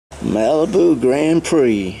Malibu Grand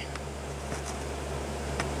Prix.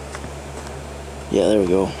 Yeah, there we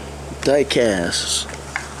go. Die-cast.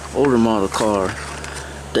 Older model car.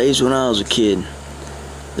 Days when I was a kid.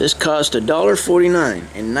 This cost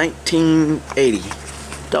 $1.49 in 1980.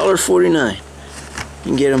 $1.49. You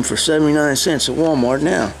can get them for 79 cents at Walmart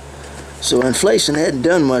now. So inflation hadn't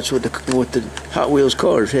done much with the Hot Wheels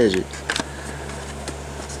cars, has it?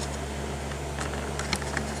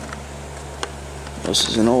 This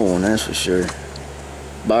is an old one, that's for sure.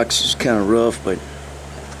 Box is kind of rough, but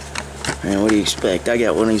man, what do you expect? I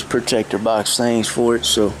got one of these protector box things for it,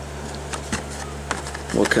 so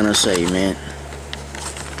what can I say, man?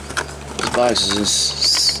 This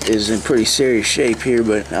box is in pretty serious shape here,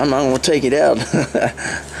 but I'm not going to take it out.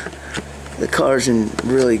 The car's in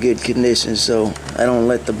really good condition, so I don't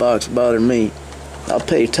let the box bother me. I'll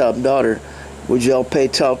pay top dollar. Would y'all pay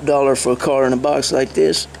top dollar for a car in a box like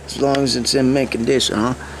this? As long as it's in mint condition,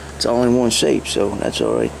 huh? It's all in one shape, so that's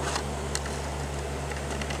alright.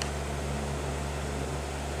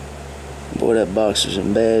 Boy, that box is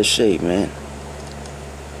in bad shape, man.